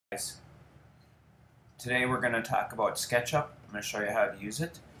Guys, today we're going to talk about Sketchup. I'm going to show you how to use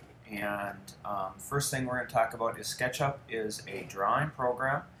it. And first thing we're going to talk about is Sketchup is a drawing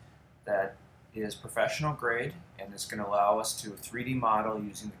program that is professional grade and is going to allow us to 3D model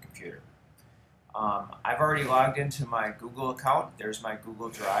using the computer. I've already logged into my Google account. There's my Google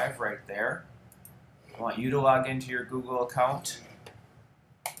Drive right there. I want you to log into your Google account.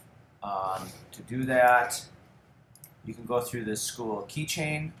 To do that, you can go through this school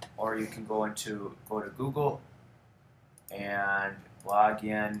keychain, or you can go to Google and log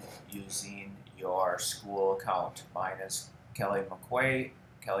in using your school account. Mine is Kelly McQuay,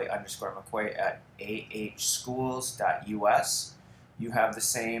 Kelly_McQuay at ahschools.us. You have the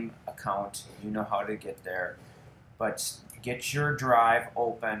same account. You know how to get there. But get your drive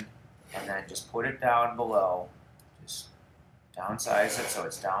open and then just put it down below. Just downsize it so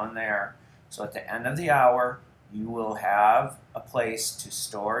it's down there. So at the end of the hour, you will have a place to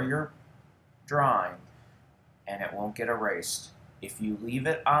store your drawing and it won't get erased. If you leave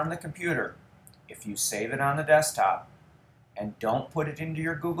it on the computer, if you save it on the desktop and don't put it into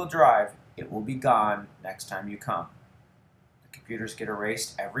your Google Drive, it will be gone next time you come. The computers get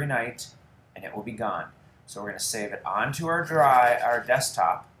erased every night and it will be gone. So we're going to save it onto our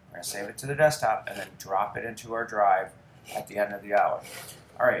desktop. We're going to save it to the desktop and then drop it into our drive at the end of the hour.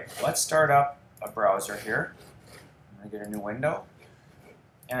 Alright, let's start up a browser here. I'm going to get a new window,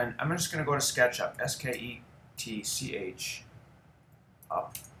 and I'm just going to go to Sketchup, S-K-E-T-C-H,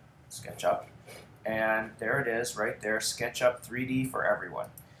 up, Sketchup, and there it is right there, Sketchup 3D for everyone.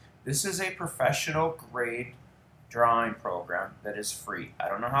 This is a professional grade drawing program that is free. I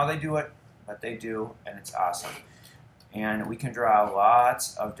don't know how they do it, but they do, and it's awesome. And we can draw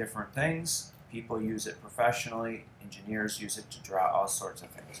lots of different things. People use it professionally, engineers use it to draw all sorts of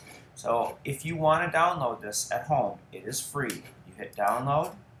things. So if you want to download this at home, it is free. You hit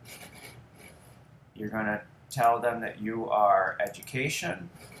download. You're going to tell them that you are education.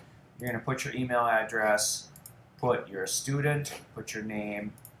 You're going to put your email address, put your student, put your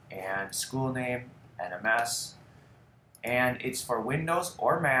name and school name, NMS, and it's for Windows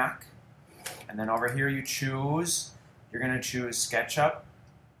or Mac. And then over here you're going to choose SketchUp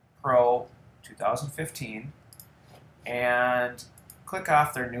Pro 2015 and click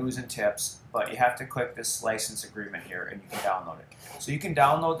off their news and tips, but you have to click this license agreement here and you can download it. So you can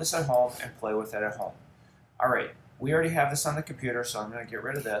download this at home and play with it at home. Alright, we already have this on the computer, so I'm going to get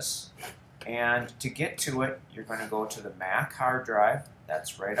rid of this. And to get to it, you're going to go to the Mac hard drive.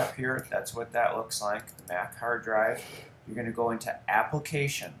 That's right up here. That's what that looks like, the Mac hard drive. You're going to go into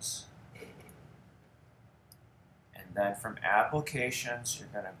Applications. And then from Applications, you're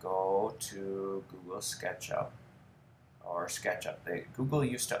going to go to Google SketchUp. Or SketchUp. Google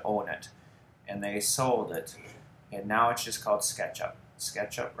used to own it, and they sold it, and now it's just called SketchUp.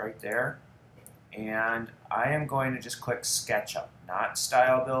 SketchUp right there, and I am going to just click SketchUp, not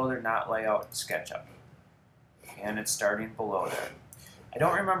Style Builder, not Layout, SketchUp, and it's starting below there. I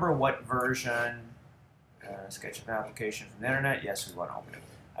don't remember what version, SketchUp application from the internet, yes, we want to open it.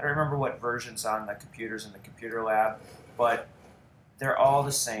 I don't remember what version's on the computers in the computer lab, but they're all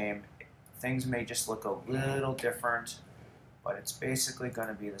the same. Things may just look a little different, but it's basically going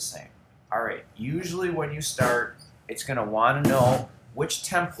to be the same. Alright, usually when you start, it's going to want to know which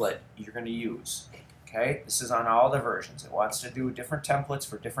template you're going to use. Okay, this is on all the versions. It wants to do different templates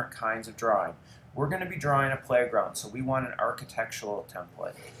for different kinds of drawing. We're going to be drawing a playground, so we want an architectural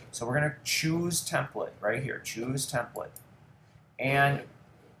template. So we're going to choose template right here, choose template. And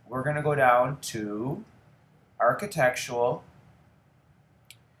we're going to go down to architectural.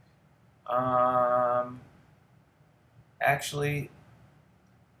 Actually,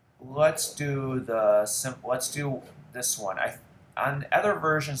 let's do this one. On other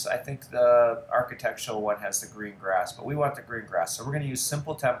versions, I think the architectural one has the green grass, but we want the green grass. So we're going to use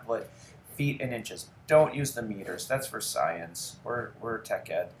simple template, feet and inches. Don't use the meters. That's for science. We're tech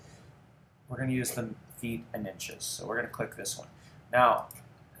ed. We're going to use the feet and inches. So we're going to click this one. Now,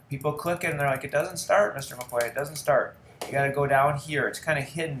 people click it and they're like, it doesn't start, Mr. McQuay. It doesn't start. You got to go down here. It's kind of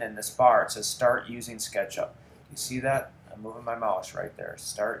hidden in this bar. It says Start Using SketchUp. You see that? I'm moving my mouse right there.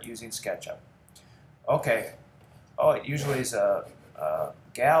 Start Using SketchUp. Okay. Oh, it usually is a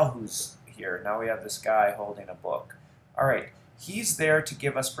gal who's here. Now we have this guy holding a book. All right. He's there to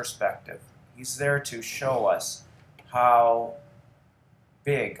give us perspective. He's there to show us how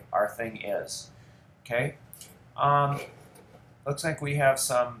big our thing is. Okay. Looks like we have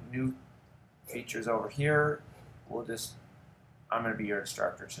some new features over here. I'm going to be your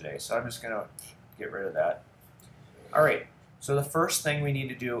instructor today, so I'm just going to get rid of that. Alright, so the first thing we need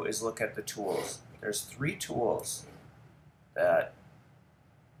to do is look at the tools. There's 3 tools that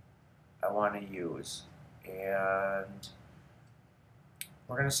want to use. And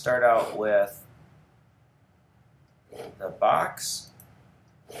we're going to start out with the box,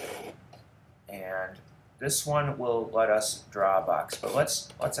 and this one will let us draw a box. But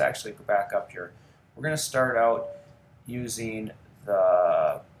let's actually go back up here. We're going to start out using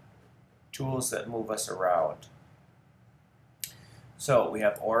the tools that move us around. So we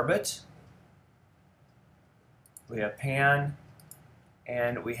have orbit, we have pan,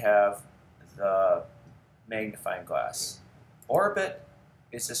 and we have the magnifying glass. Orbit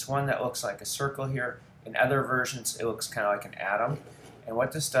is this one that looks like a circle here. In other versions, it looks kind of like an atom. And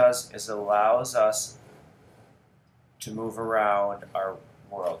what this does is it allows us to move around our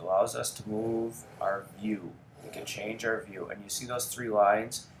world, allows us to move our view. We can change our view. And you see those three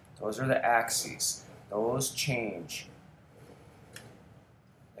lines? Those are the axes. Those change.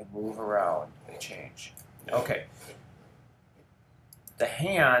 They move around. They change. Okay. The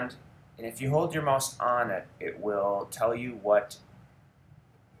hand, and if you hold your mouse on it, it will tell you what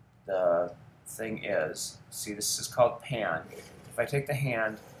the thing is. See, this is called pan. If I take the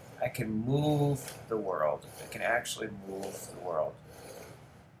hand, I can move the world. I can actually move the world.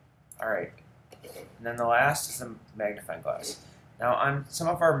 All right. And then the last is the magnifying glass. Now on some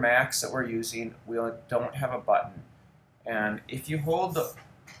of our Macs that we're using, we don't have a button. And if you hold the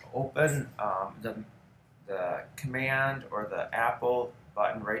open, the command or the Apple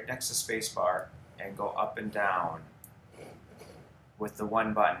button right next to spacebar and go up and down with the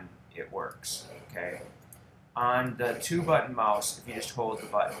one button, it works. Okay. On the two button mouse, if you just hold the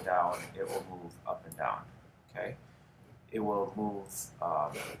button down, it will move up and down. Okay. It will move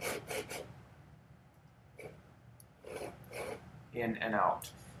in and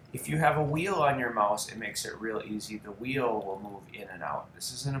out. If you have a wheel on your mouse, it makes it real easy. The wheel will move in and out.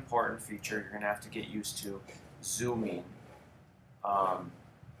 This is an important feature you're going to have to get used to. Zooming. Okay,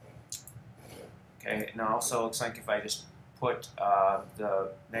 and it also looks like if I just put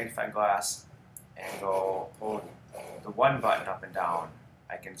the magnifying glass and go hold the one button up and down,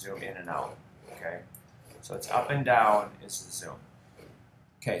 I can zoom in and out. Okay, so it's up and down is the zoom.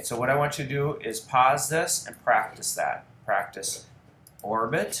 Okay, so what I want you to do is pause this and practice that. Practice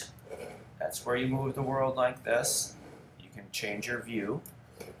orbit. That's where you move the world like this. You can change your view.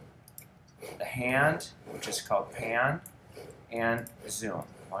 The hand, which is called pan, and zoom.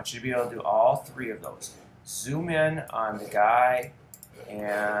 I want you to be able to do all three of those. Zoom in on the guy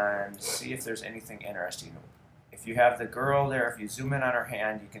and see if there's anything interesting. If you have the girl there, if you zoom in on her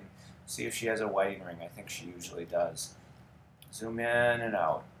hand, you can see if she has a wedding ring. I think she usually does. Zoom in and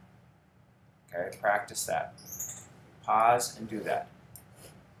out. Okay, practice that. Pause and do that.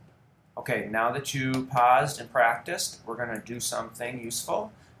 Okay, now that you paused and practiced, we're going to do something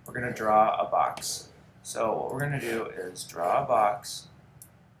useful. We're going to draw a box. So what we're going to do is draw a box,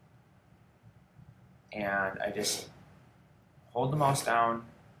 and I just hold the mouse down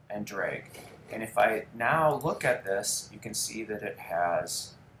and drag. And if I now look at this, you can see that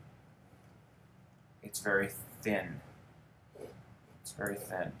it's very thin. It's very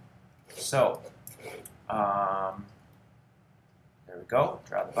thin. So, there we go,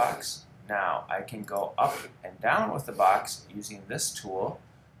 draw the box. Now I can go up and down with the box using this tool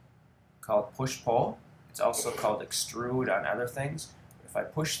called push-pull. It's also called extrude on other things. If I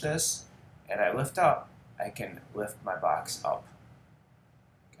push this and I lift up, I can lift my box up.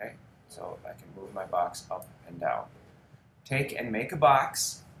 Okay, so I can move my box up and down. Take and make a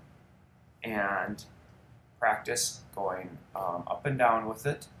box and practice going up and down with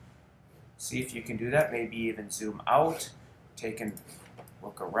it. See if you can do that. Maybe even zoom out. Take and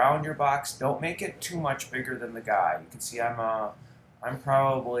look around your box. Don't make it too much bigger than the guy. You can see I'm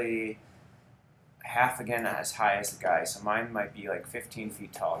probably half again as high as the guy, so mine might be like 15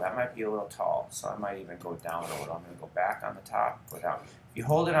 feet tall. That might be a little tall, so I might even go down a little. I'm going to go back on the top, go down. If you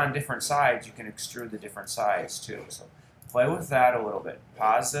hold it on different sides, you can extrude the different sides too. So play with that a little bit.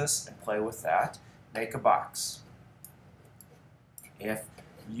 Pause this and play with that. Make a box. If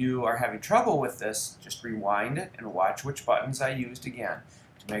you are having trouble with this, just rewind it and watch which buttons I used again.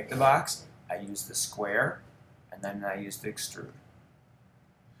 To make the box, I used the square, and then I used the extrude.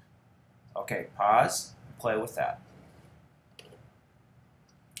 Okay, pause and play with that.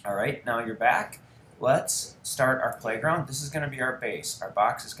 All right, now you're back. Let's start our playground. This is going to be our base. Our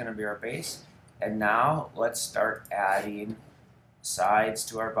box is going to be our base. And now let's start adding sides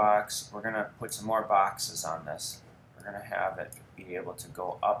to our box. We're going to put some more boxes on this. We're going to have it be able to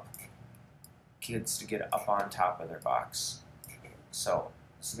go up, kids to get up on top of their box. So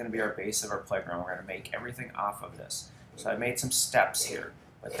this is going to be our base of our playground. We're going to make everything off of this. So I made some steps here,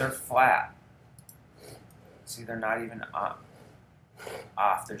 but they're flat. See, they're not even up.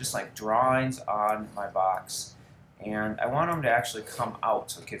 off. They're just like drawings on my box. And I want them to actually come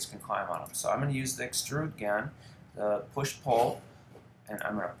out so kids can climb on them. So I'm going to use the extrude again, the push-pull, and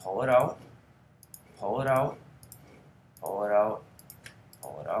I'm going to pull it out, pull it out, pull it out,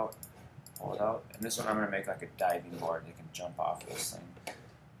 pull it out, pull it out. And this one I'm going to make like a diving board. They can jump off this thing.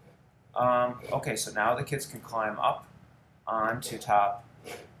 Okay, so now the kids can climb up onto top.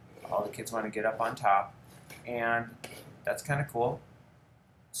 All the kids want to get up on top. And that's kind of cool.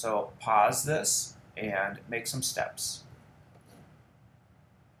 So pause this and make some steps.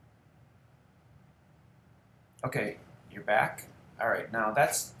 Okay, you're back. All right, now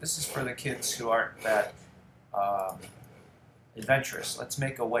this is for the kids who aren't that adventurous. Let's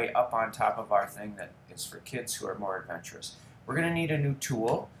make a way up on top of our thing that is for kids who are more adventurous. We're going to need a new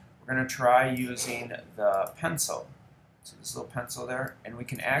tool. We're going to try using the pencil. See this little pencil there? And we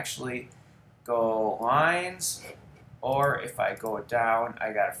can actually go lines, or if I go down,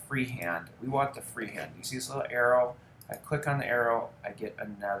 I got a freehand. We want the freehand. You see this little arrow? If I click on the arrow, I get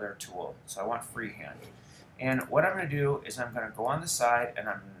another tool. So I want freehand. And what I'm going to do is I'm going to go on the side and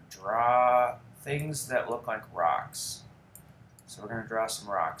I'm going to draw things that look like rocks. So we're going to draw some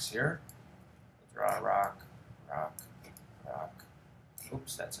rocks here. We'll draw a rock, rock, rock.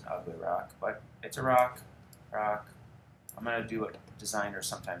 Oops, that's an ugly rock, but it's a rock, rock. I'm going to do what designers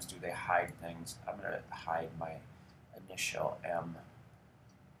sometimes do. They hide things. I'm going to hide my initial M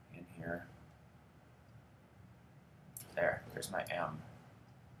in here. There's my M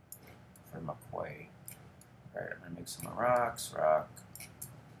for McQuay. All right, I'm going to make some more rocks, rock,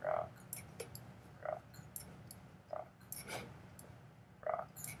 rock, rock, rock, rock,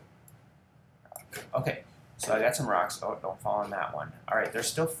 rock. Okay, so I got some rocks. Oh, don't fall on that one. All right, they're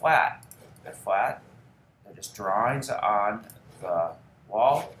still flat. They're flat. They're just drawings on the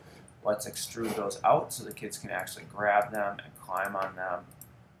wall. Let's extrude those out so the kids can actually grab them and climb on them.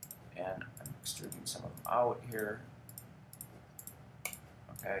 And I'm extruding some of them out here.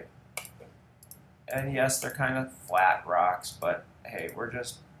 Okay. And yes, they're kind of flat rocks, but hey, we're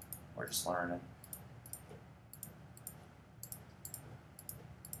just learning.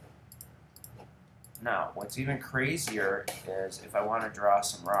 Now, what's even crazier is if I want to draw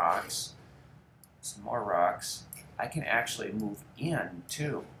some rocks, some more rocks, I can actually move in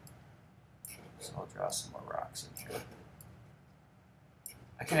too. So I'll draw some more rocks in here.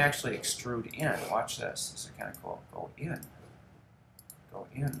 I can actually extrude in. Watch this. This is kind of cool. Go in. Go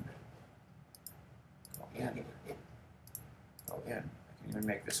in. Go in. Go in. I can even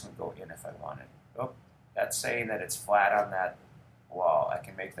make this one go in if I wanted. Oh, that's saying that it's flat on that wall. I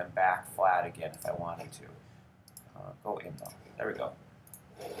can make them back flat again if I wanted to. Go in though. There we go.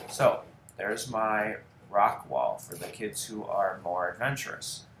 So there's my rock wall for the kids who are more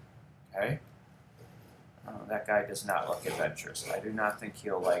adventurous. Okay. That guy does not look adventurous. I do not think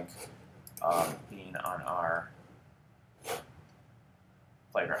he'll like being on our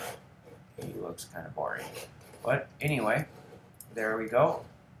playground. He looks kind of boring. But anyway, there we go.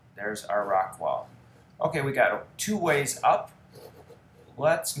 There's our rock wall. Okay, we got 2 ways up.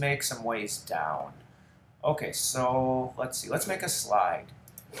 Let's make some ways down. Okay, so let's see. Let's make a slide.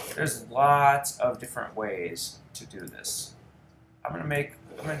 There's lots of different ways to do this. I'm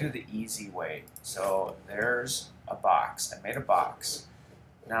gonna do the easy way. So there's a box. I made a box.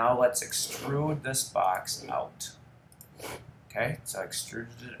 Now let's extrude this box out. Okay, so I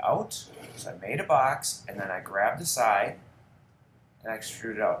extruded it out. So I made a box, and then I grabbed the side, and I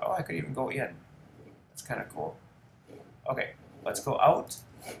extruded it out. Oh, I could even go in. That's kind of cool. Okay, let's go out,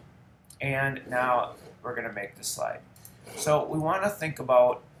 and now we're gonna make the slide. So we want to think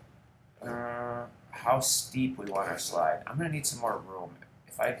about how steep we want our slide. I'm gonna need some more room.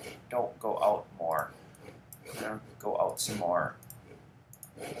 If I don't go out more, I'm gonna go out some more.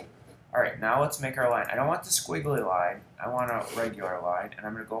 All right, now let's make our line. I don't want the squiggly line. I want a regular line, and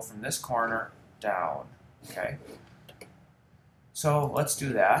I'm gonna go from this corner down. Okay. So let's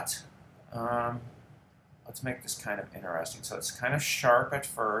do that. Let's make this kind of interesting. So it's kind of sharp at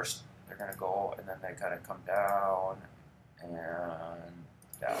first. They're gonna go, and then they gotta come down and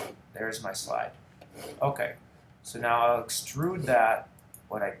down. There's my slide. Okay, so now I'll extrude that,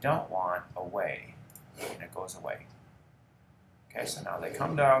 what I don't want, away, and it goes away. Okay, so now they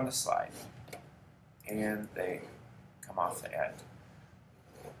come down the slide, and they come off the end.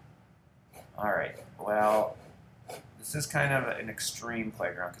 All right, well, this is kind of an extreme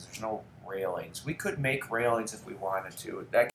playground because there's no railings. We could make railings if we wanted to. That